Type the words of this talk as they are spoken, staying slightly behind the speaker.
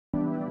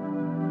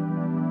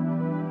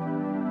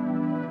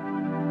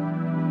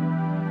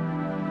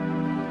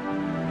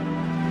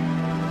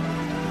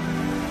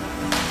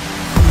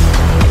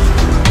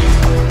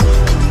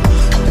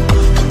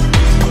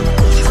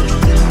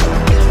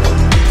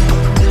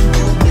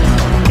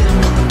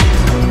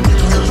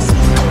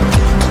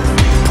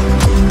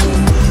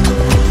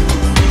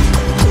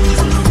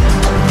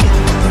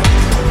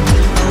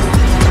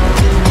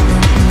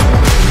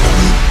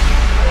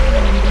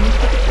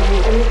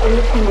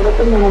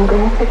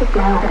take it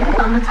down.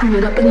 I'ma turn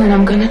it up and then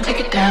I'm gonna take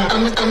it down.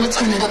 I'ma turn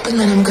it up and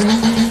then I'm gonna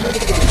turn it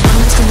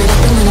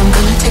up and then I'm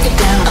gonna take it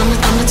down. I'ma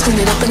turn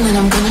it up and then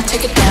I'm gonna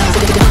take it down.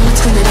 I'ma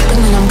turn it up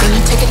and then I'm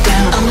gonna take it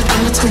down. I'ma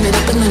turn it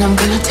up and then I'm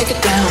gonna take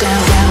it down.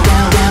 Down, down,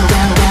 down, down,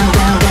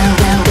 down, down, down,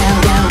 down, down,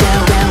 down,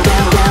 down, down,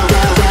 down,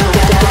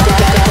 down, down.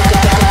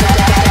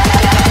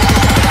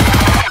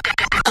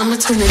 I'ma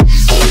turn it.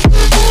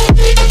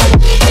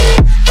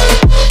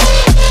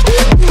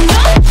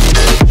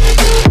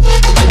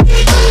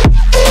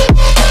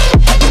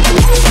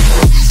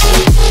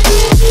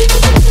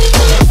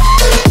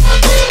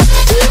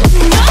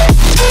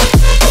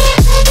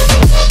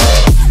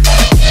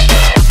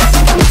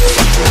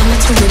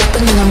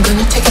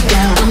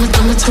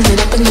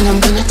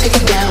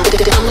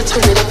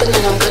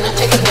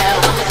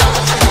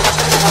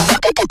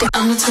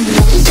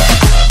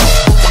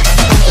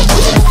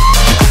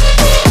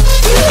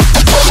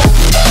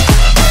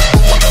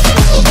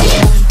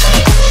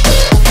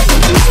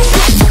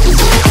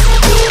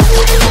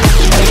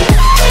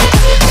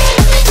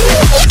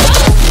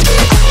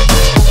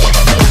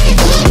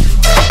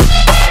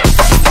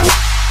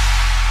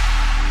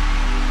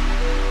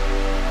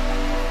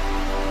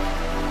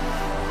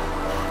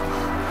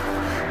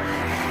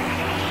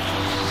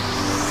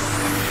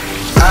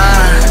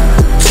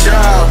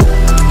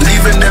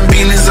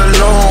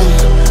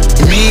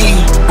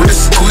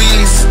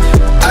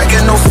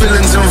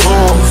 Feelings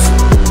involved.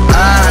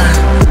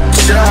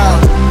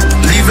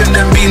 Leaving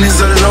them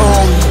beanies alone.